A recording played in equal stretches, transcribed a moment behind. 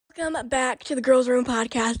Welcome back to the Girls Room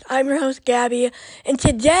podcast. I'm your host, Gabby, and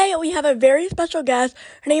today we have a very special guest.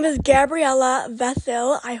 Her name is Gabriella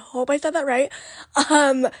Vasile. I hope I said that right.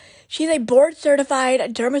 She's a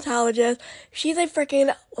board-certified dermatologist. She's a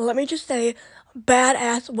freaking, let me just say,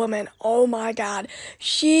 badass woman. Oh my god.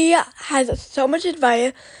 She has so much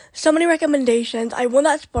advice, so many recommendations. I will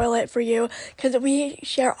not spoil it for you because we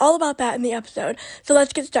share all about that in the episode. So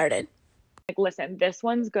let's get started. Listen, this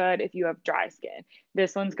one's good if you have dry skin.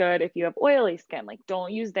 This one's good if you have oily skin. Like,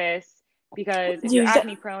 don't use this because if you're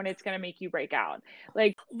acne prone, it's going to make you break out.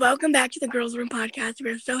 Welcome back to the Girls Room podcast.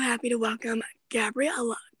 We're so happy to welcome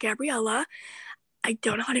Gabriella. I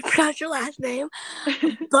don't know how to pronounce your last name,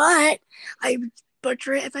 but I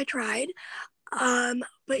butcher it if I tried.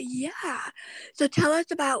 But yeah. So tell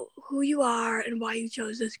us about who you are and why you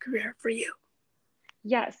chose this career for you.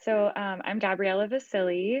 Yeah, so I'm Gabriella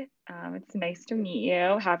Vasile. It's nice to meet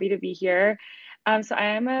you. Happy to be here. So I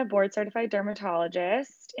am a board certified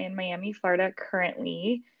dermatologist in Miami, Florida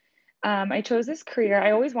currently. I chose this career.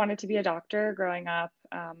 I always wanted to be a doctor growing up.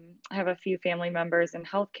 I have a few family members in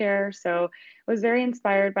healthcare, so I was very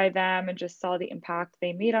inspired by them and just saw the impact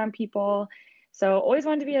they made on people. So always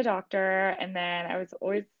wanted to be a doctor, and then I was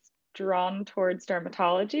always drawn towards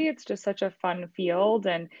dermatology. It's just such a fun field,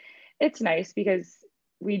 and it's nice because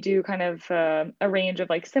we do kind of a range of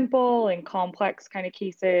like simple and complex kind of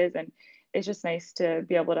cases, and it's just nice to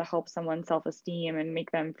be able to help someone's self-esteem and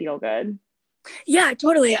make them feel good. Yeah,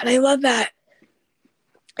 totally. And I love that.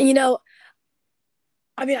 You know,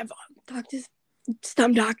 I mean, I've talked to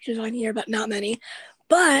some doctors on here, but not many.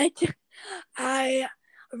 But I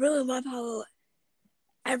really love how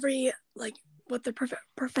what the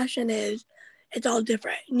profession is, it's all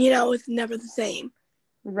different. It's never the same.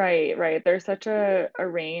 Right, right. There's such a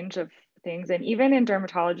range of things. And even in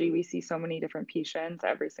dermatology, we see so many different patients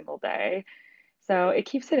every single day. So it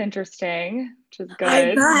keeps it interesting, which is I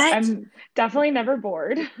good. bet. I'm definitely never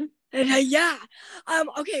bored. Yeah.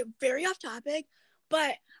 Okay, very off topic,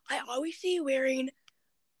 but I always see you wearing,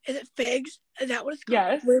 is it figs? Is that what it's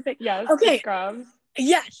called? Yes, yes, the Okay, scrubs.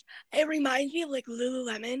 yes. It reminds me of like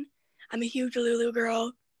Lululemon. I'm a huge Lulu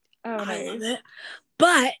girl. Oh, I love nice. it.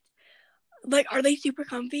 But like, are they super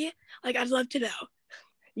comfy? Like, I'd love to know.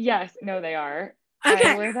 Yes, no, they are. Okay.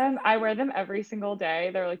 I wear them every single day.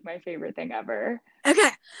 They're like my favorite thing ever. Okay.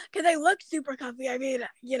 Because they look super comfy. I mean,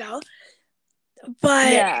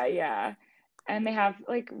 but Yeah, yeah. And they have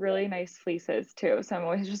like really nice fleeces too. So I'm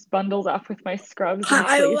always just bundled up with my scrubs and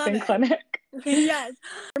I fleece love in it. clinic. Yes.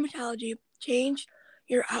 Dermatology changed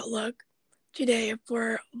your outlook today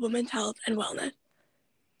for women's health and wellness.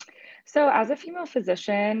 So, as a female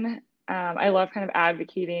physician, I love kind of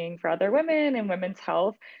advocating for other women and women's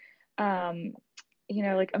health. Um,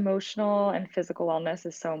 like emotional and physical wellness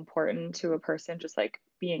is so important to a person just like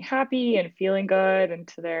being happy and feeling good and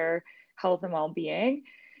to their health and well-being.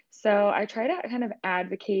 So, I try to kind of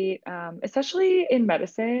advocate, especially in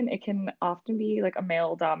medicine, it can often be like a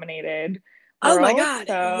male-dominated Oh my world. God.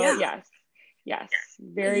 So, Yeah. yes,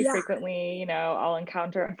 very Yeah. frequently, I'll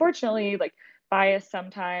encounter, unfortunately, like bias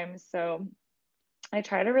sometimes. So I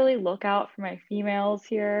try to really look out for my females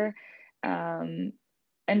here, um,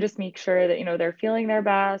 and just make sure that, they're feeling their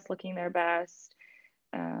best, looking their best.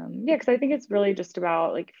 Yeah, because I think it's really just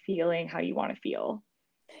about like feeling how you want to feel.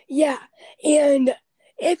 Yeah. And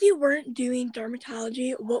if you weren't doing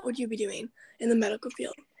dermatology, what would you be doing in the medical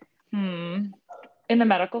field? Hmm. In the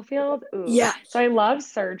medical field, ooh. So Yes. I love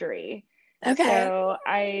surgery. Okay. So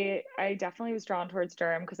I definitely was drawn towards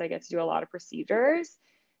derm because I get to do a lot of procedures.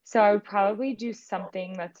 So I would probably do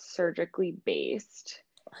something that's surgically based.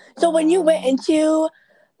 So when you went Um, into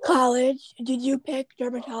college, did you pick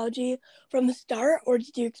dermatology from the start, or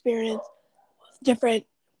did you experience different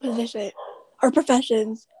positions or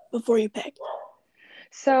professions before you picked?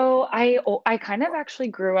 So I kind of actually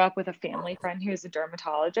grew up with a family friend who's a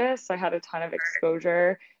dermatologist. So I had a ton of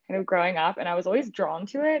exposure kind of growing up and I was always drawn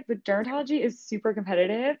to it, but dermatology is super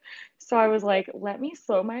competitive. So I was like, let me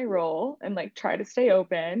slow my roll and like try to stay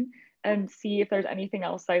open and see if there's anything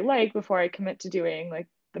else I like before I commit to doing like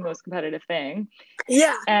the most competitive thing.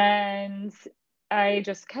 Yeah. And I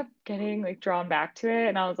just kept getting like drawn back to it.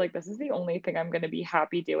 And I was like, this is the only thing I'm going to be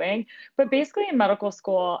happy doing. But basically, in medical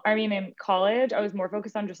school, I mean, in college, I was more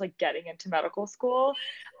focused on just like getting into medical school.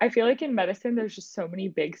 I feel like in medicine, there's just so many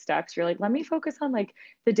big steps. You're like, let me focus on like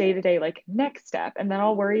the day to day, like next step, and then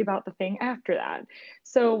I'll worry about the thing after that.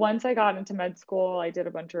 So once I got into med school, I did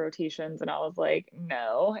a bunch of rotations and I was like,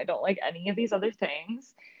 no, I don't like any of these other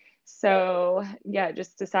things. So yeah,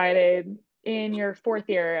 just decided in your fourth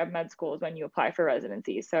year of med school is when you apply for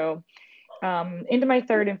residency. So Into my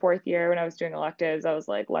third and fourth year when I was doing electives, I was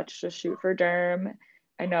like, let's just shoot for derm.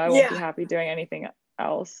 I know I won't be Yeah. happy doing anything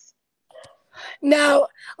else. Now,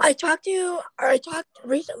 I talked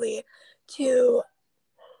recently to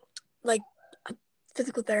like a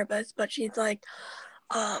physical therapist, but she's like,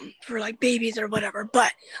 for like babies or whatever.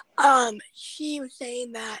 But she was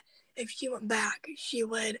saying that if she went back, she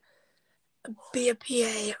would be a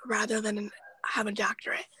PA rather than have a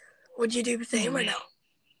doctorate. Would you do the same or Hmm. no?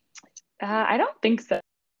 I don't think so.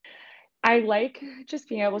 I like just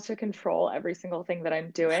being able to control every single thing that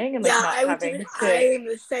I'm doing and like Yeah, not I would do having it. to. I'm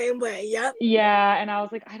the same way. Yep. Yeah, and I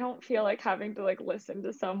was like, I don't feel like having to like listen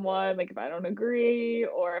to someone, like if I don't agree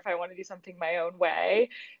or if I want to do something my own way.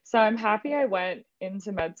 So I'm happy I went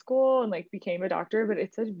into med school and like became a doctor, but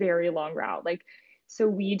it's a very long route. Like, so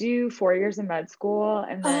we do 4 years in med school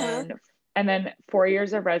Uh huh. and then 4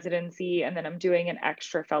 years of residency, and then I'm doing an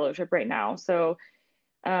extra fellowship right now. So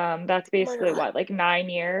that's Oh my basically god. what, like 9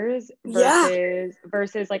 years Yeah.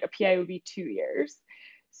 versus like a PI would be 2 years.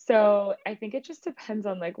 So I think it just depends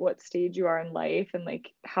on like what stage you are in life and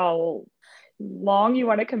like how long you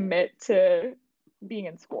want to commit to being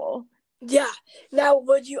in school. Yeah. Now,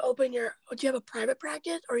 would you open your? Do you have a private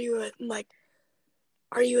practice, or you like?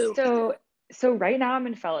 Are you? So so right now I'm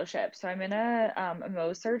in fellowship. So I'm in a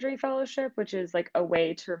Mohs surgery fellowship, which is like a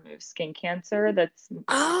way to remove skin cancer that's I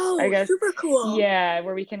Oh, guess, super cool. yeah,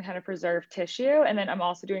 where we can kind of preserve tissue. And then I'm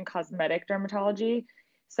also doing cosmetic dermatology.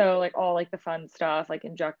 So like all like the fun stuff, like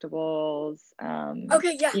injectables,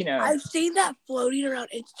 Okay, yeah, you know. I've seen that floating around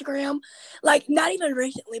Instagram, like not even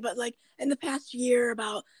recently, but like in the past year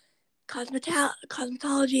about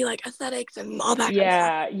cosmetology, like aesthetics and all that kind of stuff.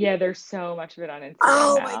 Yeah, yeah, there's so much of it on Instagram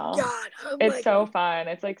Oh my now. god, I'm It's like, so fun.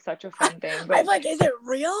 It's like such a fun thing, I'm but like, is it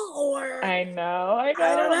real or I know, I I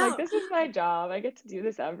don't know. I'm like, know? this is my job. I get to do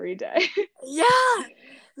this every day. Yeah.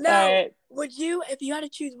 Now, But would you, if you had to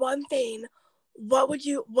choose one thing, would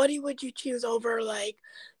you choose over like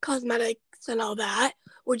cosmetics and all that?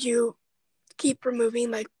 Would you keep removing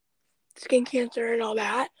like skin cancer and all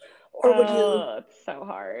that, or would you? oh, it's so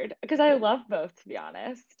hard because I love both, to be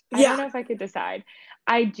honest. I don't Yeah. know if I could decide.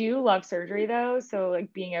 I do love surgery though, so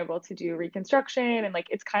like being able to do reconstruction and like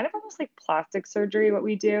it's kind of almost like plastic surgery what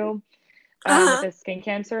we do with Uh huh. the skin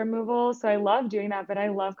cancer removal. So I love doing that, but I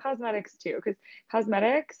love cosmetics too because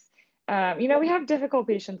cosmetics, we have difficult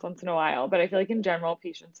patients once in a while, but I feel like in general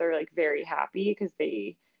patients are like very happy because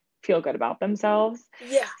they feel good about themselves.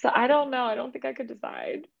 Yeah. So I don't know. I don't think I could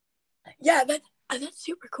decide. Yeah. That's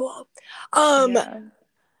super cool. Um. Yeah.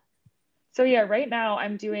 So yeah, right now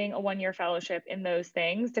I'm doing a 1 year fellowship in those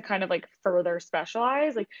things to kind of like further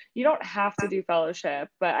specialize. Like you don't have to do fellowship,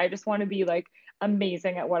 but I just want to be like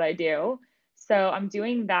amazing at what I do. So I'm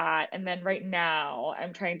doing that. And then right now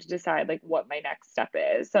I'm trying to decide like what my next step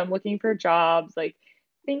is. So I'm looking for jobs, like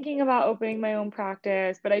thinking about opening my own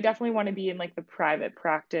practice, but I definitely want to be in like the private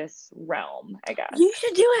practice realm, I guess. You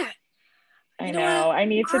should do it. I You know what? know. I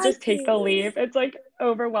need to I just take think. the leap. It's like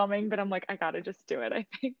overwhelming, but I'm like, I gotta just do it, I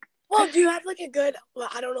think. Well, do you have like a good? Well,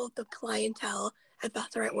 I don't know if the clientele, if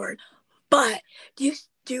that's the right word, but do you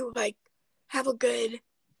do like have a good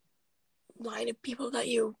line of people that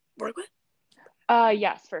you work with?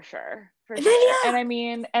 Yes, for sure. For And then sure. yeah, And I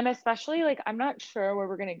mean, and especially like I'm not sure where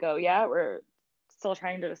we're gonna go yet. We're still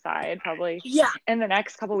trying to decide, probably yeah. in the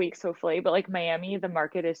next couple weeks, hopefully. But like Miami, the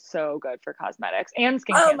market is so good for cosmetics and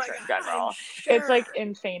skin Oh my cancer in god, I'm general. It's sure. like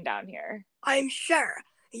insane down here. I'm sure.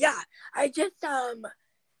 Yeah. I just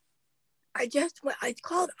it's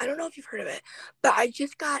called, I don't know if you've heard of it, but I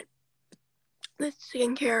just got this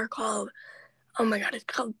skincare called, oh my god, it's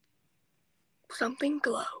called something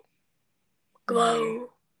Glow. Hmm. Glow.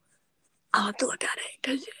 I'll have to look at it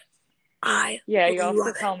because I Yeah, you'll have to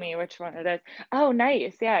love it. tell me which one it is. Oh,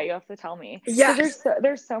 nice. Yeah, you'll have to tell me because Yes,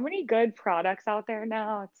 there's so many good products out there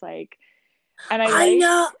now. It's like, and I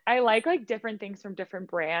know. I like different things from different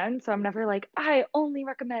brands. So I'm never like, I only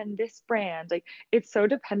recommend this brand. Like it's so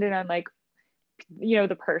dependent on like,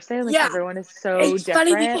 the person. Like Yeah, everyone is so it's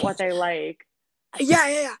funny different what because, they like.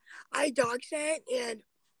 yeah. I dog sit, and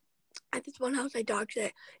at this one house I dog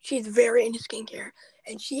sit, she's very into skincare,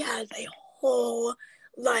 and she has a whole,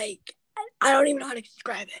 like, I don't even know how to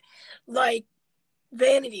describe it. Like,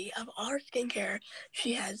 vanity of all her skincare.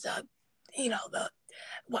 She has the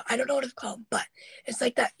well, I don't know what it's called, but it's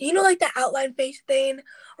like that, like that outline face thing,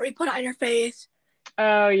 or you put it on your face.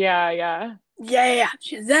 Oh yeah, yeah. Yeah.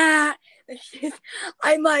 She has that. She's,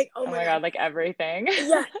 I'm like, oh Oh my my God. God, like everything.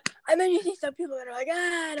 Yeah. And then you see some people that are like,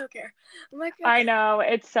 I don't care. I'm like, I okay. know,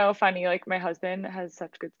 it's so funny. Like my husband has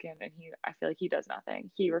such good skin and I feel like he does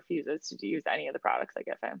nothing. He refuses to use any of the products I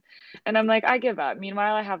give him. And I'm like, I give up.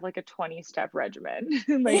 Meanwhile, I have like a 20-step regimen.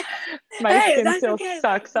 Yeah. Like my Hey, skin that's still okay though.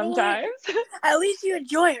 sucks You know what? sometimes. At least you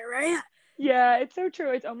enjoy it, right? Yeah, it's so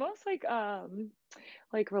true. It's almost like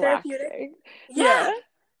Therapeutic. relaxing. Yeah. Yeah,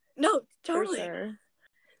 No, for totally. sure.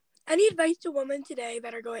 Any advice to women today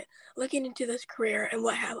that are looking into this career and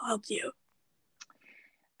what helped you?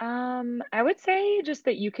 I would say just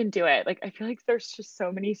that you can do it. Like I feel like there's just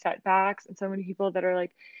so many setbacks and so many people that are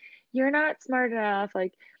like, you're not smart enough.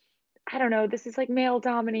 Like, I don't know, this is like male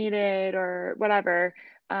dominated or whatever.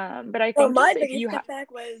 But I Well, think my just if biggest you step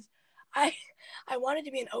back was I I wanted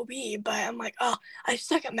to be an OB, but I'm like, oh, I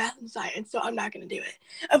suck at math and science, so I'm not gonna do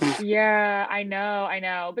it. yeah, I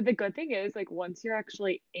know. But the good thing is like once you're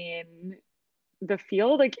actually in the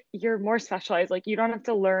field, like you're more specialized. Like you don't have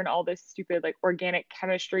to learn all this stupid like organic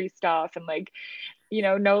chemistry stuff and like,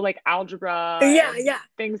 know like algebra Yeah, and yeah.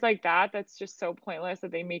 things like that. That's just so pointless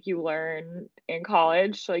that they make you learn in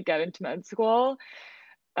college to like get into med school.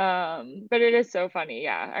 But it is so funny.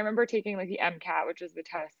 Yeah. I remember taking like the MCAT, which is the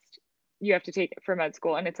test you have to take for med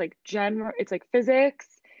school, and it's like it's like physics,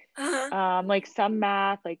 Uh-huh. like some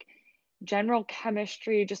math, like general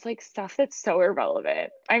chemistry, just like stuff that's so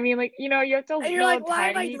irrelevant. I mean, like, you have to And you're know like, a why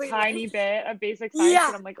am I tiny, doing this? tiny bit of basic science, Yeah,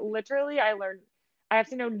 but I'm like, literally, I have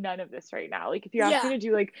to know none of this right now. Like, if you ask me yeah. to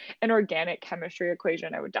do like an organic chemistry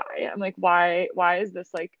equation, I would die. I'm like, why is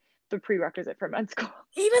this like the prerequisite for med school?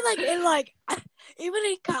 Even even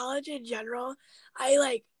in college in general,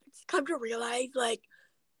 I come to realize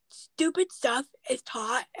stupid stuff is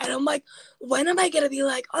taught, and I'm like, when am I gonna be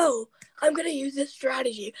like, oh, I'm gonna use this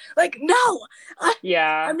strategy? Like, no,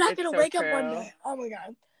 Yeah, I'm not it's gonna so wake up one true. day. Oh my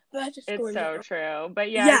God, that's just It's school in so general. true.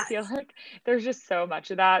 But yeah, I Yeah, feel like there's just so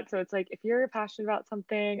much of that. So it's like if you're passionate about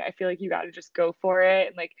something, I feel like you got to just go for it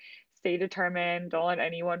and like stay determined. Don't let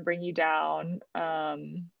anyone bring you down.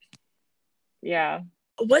 Yeah.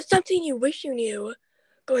 what's something you wish you knew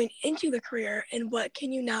going into the career, and what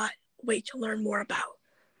can you not wait to learn more about?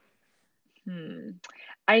 Hmm.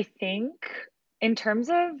 I think in terms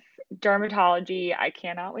of dermatology, I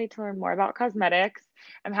cannot wait to learn more about cosmetics.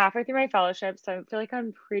 I'm halfway through my fellowship, so I feel like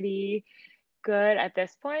I'm pretty good at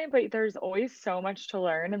this point, but there's always so much to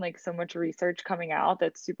learn and like so much research coming out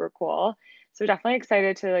that's super cool. So definitely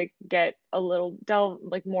excited to like get a little delve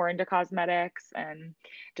like more into cosmetics and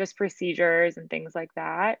just procedures and things like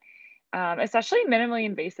that. Especially minimally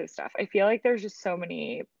invasive stuff. I feel like there's just so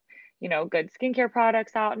many, good skincare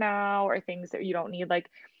products out now or things that you don't need like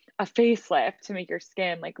a facelift to make your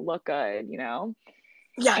skin like look good.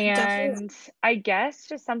 Yeah, definitely. And I guess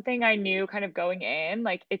just something I knew kind of going in,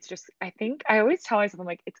 like it's just, I think I always tell myself, I'm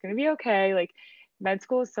like, it's going to be okay. Like med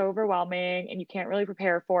school is so overwhelming and you can't really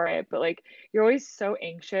prepare for it. But like you're always so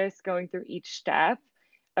anxious going through each step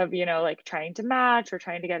of, like trying to match or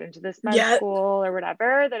trying to get into this med Yeah, school or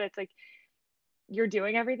whatever, that it's like you're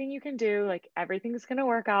doing everything you can do. Like everything's going to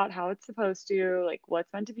work out how it's supposed to. Like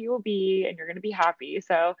what's meant to be will be, and you're going to be happy.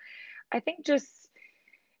 So I think just,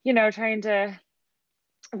 trying to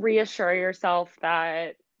reassure yourself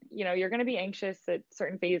that you're going to be anxious at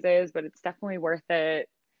certain phases, but it's definitely worth it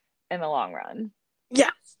in the long run.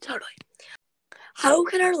 yeah, totally. How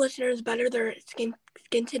can our listeners better their skin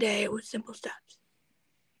today with simple steps?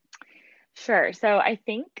 Sure. So I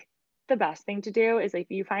think the best thing to do is like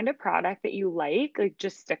if you find a product that you like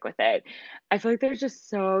just stick with it. I feel like there's just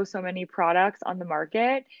so many products on the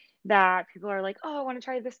market that people are like, oh, I want to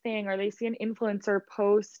try this thing, or they see an influencer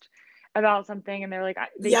post about something and they're like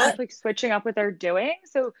they Yeah, keep like switching up what they're doing.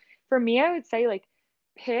 So for me, I would say like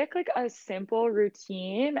pick like a simple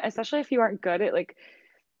routine, especially if you aren't good at like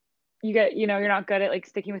you're not good at like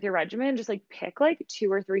sticking with your regimen. Just like pick like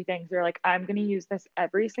two or three things. You're like, I'm going to use this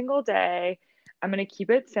every single day. I'm going to keep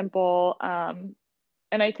it simple.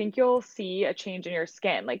 And I think you'll see a change in your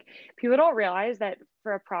skin. Like people don't realize that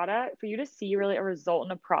for a product, for you to see really a result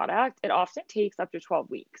in a product, it often takes up to 12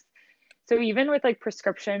 weeks. So even with like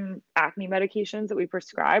prescription acne medications that we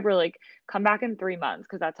prescribe, we're like, come back in 3 months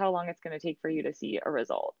because that's how long it's going to take for you to see a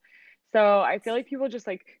result. So I feel like people just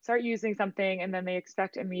like start using something and then they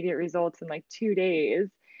expect immediate results in like 2 days.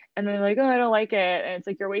 And then they're like, oh, I don't like it. And it's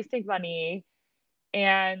like you're wasting money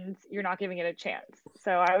and you're not giving it a chance.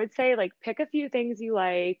 So I would say like pick a few things you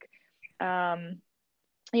like. Um,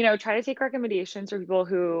 try to take recommendations from people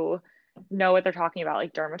who know what they're talking about,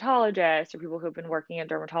 like dermatologists or people who've been working in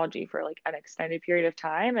dermatology for like an extended period of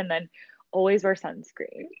time, and then always wear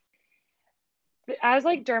sunscreen. As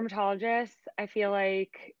like dermatologists, I feel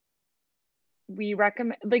like we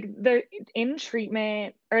recommend like the in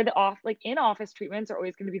treatment or the off like in office treatments are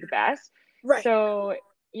always going to be the best. Right. So,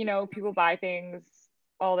 people buy things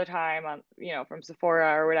all the time on, from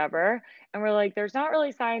Sephora or whatever. And we're like, there's not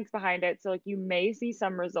really science behind it. So like you may see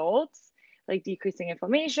some results like decreasing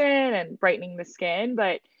inflammation and brightening the skin,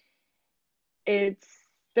 but it's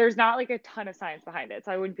there's not like a ton of science behind it.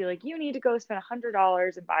 So I wouldn't be like, you need to go spend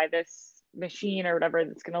 $100 and buy this machine or whatever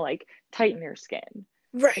that's gonna like tighten your skin,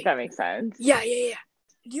 if Right. that makes sense. Yeah.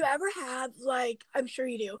 Do you ever have, like, I'm sure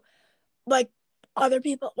you do, like, other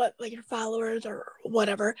people, like your followers or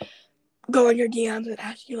whatever, go in your DMs and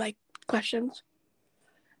ask you, like, questions?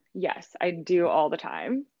 Yes, I do all the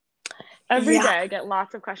time. Every day Yeah. I get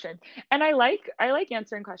lots of questions. And I like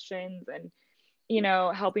answering questions and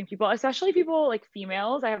helping people, especially people like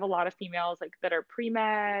females. I have a lot of females like that are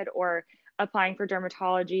pre-med or applying for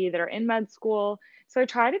dermatology that are in med school. So I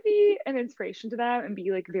try to be an inspiration to them and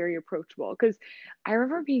be like very approachable because I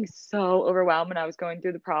remember being so overwhelmed when I was going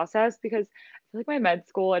through the process because I feel like my med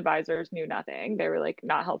school advisors knew nothing. They were like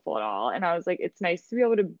not helpful at all. And I was like, it's nice to be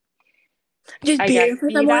able to, Just I being guess, for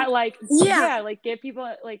be someone? that like, Yeah. yeah, like give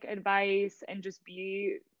people like advice and just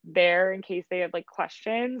be there in case they have like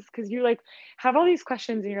questions. Cause you like have all these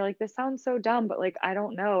questions and you're like, this sounds so dumb, but like I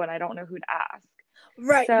don't know and I don't know who to ask.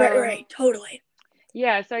 So Right. Totally.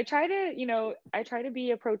 yeah, so I try to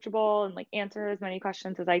be approachable and like answer as many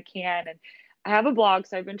questions as I can. And I have a blog,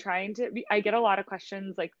 so I've been trying to I get a lot of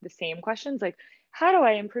questions, like the same questions, like how do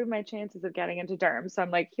I improve my chances of getting into derm? So I'm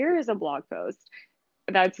like, here is a blog post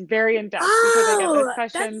that's very in depth because I get this Oh,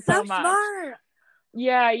 question that's so so much. smart.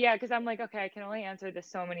 Yeah, because I'm like, okay, I can only answer this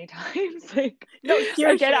so many times. Like, No, I get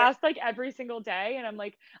seriously. asked like every single day, and I'm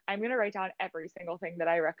like, I'm gonna write down every single thing that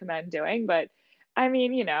I recommend doing. But I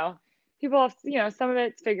mean, people have, some of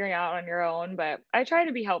it's figuring out on your own, but I try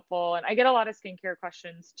to be helpful, and I get a lot of skincare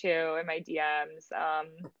questions too in my DMs.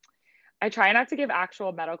 I try not to give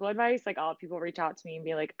actual medical advice. Like, I'll have people reach out to me and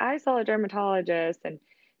be like, I saw a dermatologist and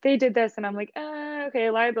they did this. And I'm like,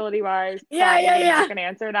 okay, liability wise, probably not Yeah. going to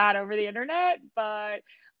answer that over the internet, but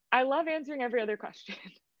I love answering every other question.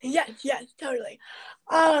 Yes, totally.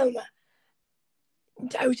 Um,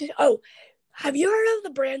 I was just, oh, have you heard of the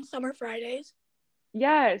brand Summer Fridays?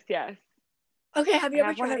 Yes. Okay, have I you ever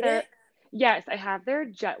have one of tried it? their, yes, I have their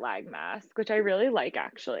jet lag mask, which I really like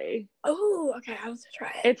actually. Oh, okay, I was to try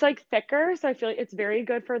it. It's like thicker, so I feel like it's very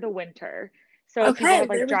good for the winter. So if people Okay, have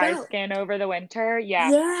like there we dry go. skin over the winter, yeah.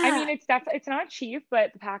 I mean, Yeah, it's not cheap,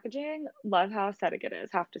 but the packaging, love how aesthetic it is,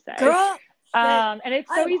 have to say. girl, same. And it's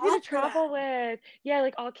I so am easy to all for that. travel with. Yeah,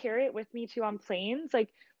 like I'll carry it with me too on planes. Like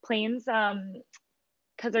planes,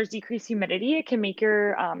 because there's decreased humidity, it can make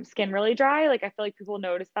your skin really dry. Like I feel like people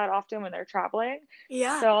notice that often when they're traveling.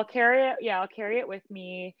 Yeah, So I'll carry it with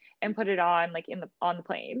me and put it on like in the on the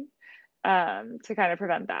plane, to kind of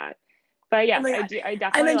prevent that. But oh yes, my I god. do. I And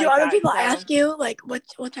definitely then do like other that. people So, ask you like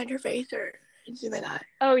what's on your face or anything like that?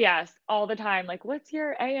 oh yes, all the time. Like, what's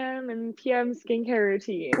your AM and PM skincare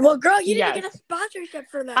routine? Well, girl, you need to Yes, get a sponsorship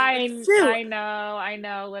for that. Like, I shoot. I know, I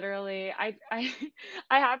know. Literally, I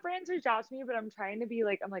have brands reach out to me, but I'm trying to be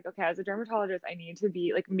like, I'm like, okay, as a dermatologist, I need to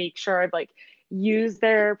be like, make sure I've like used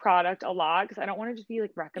their product a lot because I don't want to just be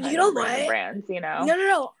like You know recommending random what? brands, you know?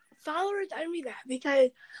 No. Followers, I don't mean that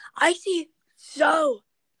because I see so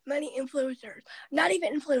many influencers, not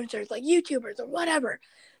even influencers, like YouTubers or whatever,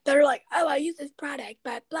 that are like, oh, I use this product,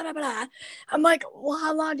 but blah, blah, blah. I'm like, well,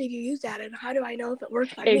 how long did you use that? And how do I know if it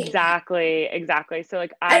works on me? Exactly. So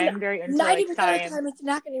like, And I'm very into like 90% of the science. time, it's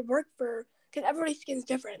not going to work for, because everybody's skin's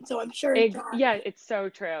different. So I'm sure it's not. Yeah, it's so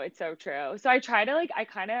true. It's so true. So I try to like I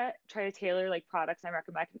kind of try to tailor like products I'm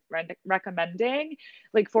recommending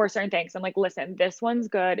like for certain things. I'm like, listen, this one's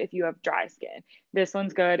good if you have dry skin. This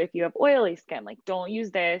one's good if you have oily skin. Like don't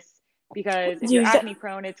use this because if you're Use it. acne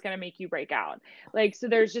prone, it's going to make you break out. Like so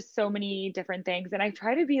there's just so many different things and I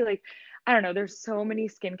try to be like I don't know, there's so many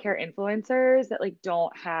skincare influencers that like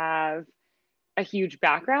don't have a huge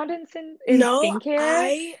background in No,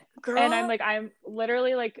 skincare and girl, I'm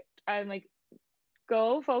literally like I'm like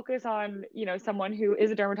go focus on someone who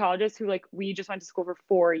is a dermatologist who like we just went to school for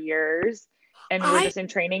 4 years and we're I, just in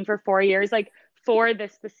training for 4 years like for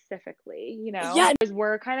this specifically yeah, because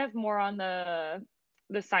we're kind of more on the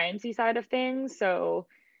sciencey side of things. So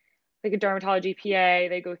like a dermatology PA,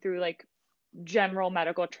 they go through like general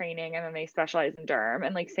medical training and then they specialize in derm.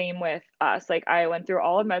 And like same with us. Like I went through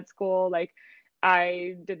all of med school. Like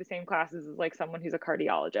I did the same classes as like someone who's a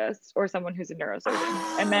cardiologist or someone who's a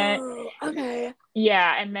neurosurgeon. And then oh, okay.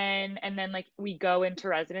 yeah, and then like we go into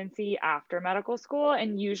residency after medical school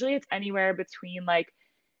and usually it's anywhere between like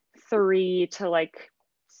 3 to like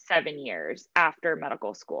 7 years after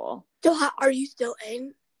medical school. So are you still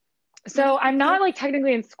in So medical I'm school? not like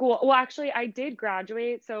technically in school. Well, actually, I did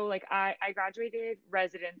graduate. So like I graduated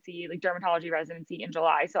residency, like dermatology residency in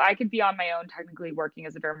July. So I could be on my own technically working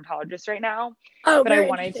as a dermatologist right now. Oh, But I very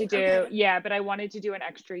wanted to interesting. Okay. do, yeah, but I wanted to do an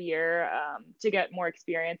extra year to get more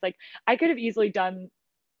experience. Like I could have easily done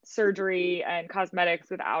surgery and cosmetics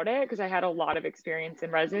without it because I had a lot of experience in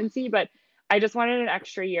residency, but I just wanted an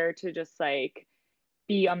extra year to just like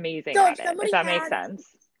be amazing So at if it, if somebody that makes had,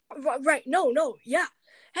 sense. right, no, yeah.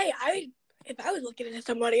 Hey, if I was looking at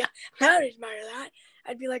somebody, I would admire that.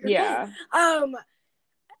 I'd be like, okay. Yeah.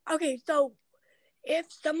 Okay, so if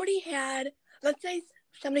somebody had, let's say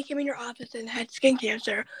somebody came in your office and had skin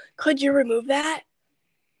cancer, could you remove that?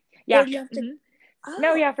 Or Yeah. do you have to? Hmm.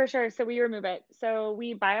 No, Oh, yeah, for sure. So we remove it. So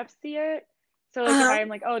we biopsy it. So like if uh-huh. I'm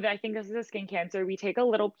like, oh, I think this is a skin cancer, we take a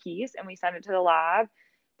little piece and we send it to the lab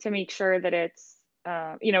to make sure that it's,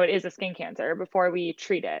 it is a skin cancer before we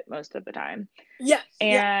treat it most of the time. Yes,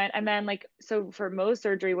 yeah. And then like so for Mohs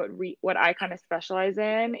surgery, what I kind of specialize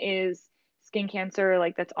in is skin cancer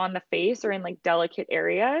like that's on the face or in like delicate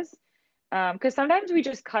areas. Because sometimes we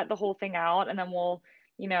just cut the whole thing out and then we'll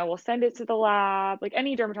send it to the lab. Like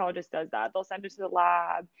any dermatologist does that. They'll send it to the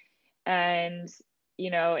lab and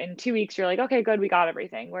in 2 weeks you're like, okay, good, we got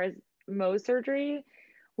everything. Whereas Mohs surgery,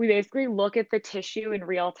 we basically look at the tissue in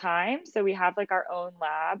real time. So we have like our own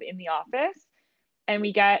lab in the office and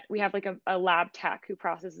we have like a lab tech who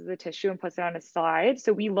processes the tissue and puts it on a slide.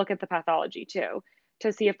 So we look at the pathology too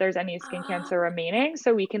to see if there's any skin Uh, cancer remaining.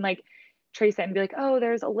 So we can like trace it and be like, oh,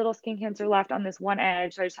 there's a little skin cancer left on this one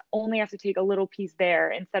edge. So I just only have to take a little piece there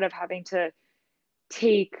instead of having to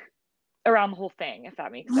take around the whole thing, if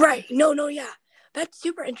that makes right. sense. No, yeah. That's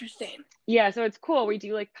super interesting. Yeah, so it's cool. We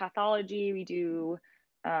do like pathology, we do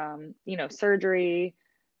surgery,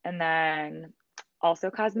 and then also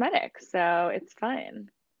cosmetics. So it's fun.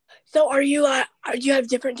 So do you have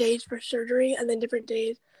different days for surgery and then different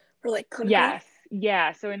days for like clinical? Yes.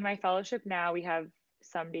 Yeah. So in my fellowship now, we have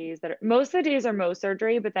some days that are most of the days are Mohs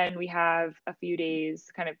surgery, but then we have a few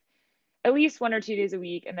days, kind of at least 1 or 2 days a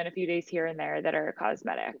week, and then a few days here and there that are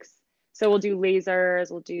cosmetics. So we'll do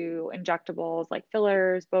lasers, we'll do injectables like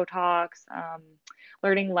fillers, Botox,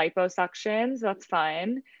 learning liposuctions. That's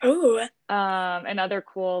fun. Oh, And other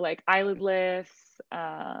cool like eyelid lifts,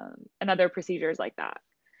 and other procedures like that.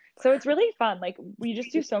 So it's really fun. Like we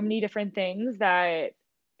just do so many different things that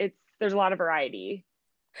there's a lot of variety.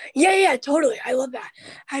 yeah, totally. I love that.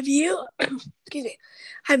 Have you, excuse me,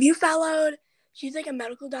 have you followed, she's like a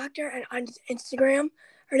medical doctor and on Instagram,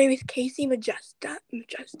 her name is Casey Majestic.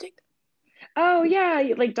 Oh yeah,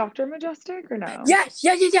 like Dr. Majestic or no? Yes.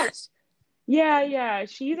 Yeah, yeah.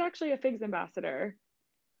 She's actually a Figs ambassador.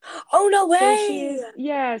 Oh, no So way. she's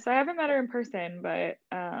yes, I haven't met her in person, but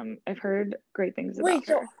I've heard great things Wait, about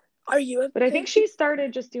so her. are you a But I think Casey? she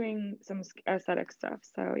started just doing some aesthetic stuff.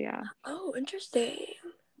 So yeah. Oh, interesting.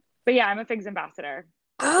 But yeah, I'm a Figs ambassador.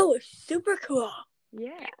 Oh, super cool.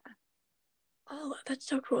 Yeah. Oh, that's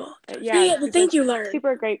so cool. Yeah, See, it's the things you learn.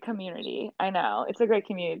 super great community. I know. It's a great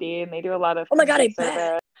community and they do a lot of Oh my God, I community bet.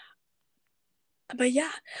 service. But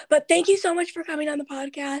yeah, but thank you so much for coming on the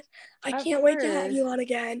podcast. I Of can't wait to have course. you on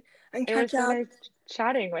again and It was catch so up. nice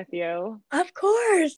chatting with you. Of course.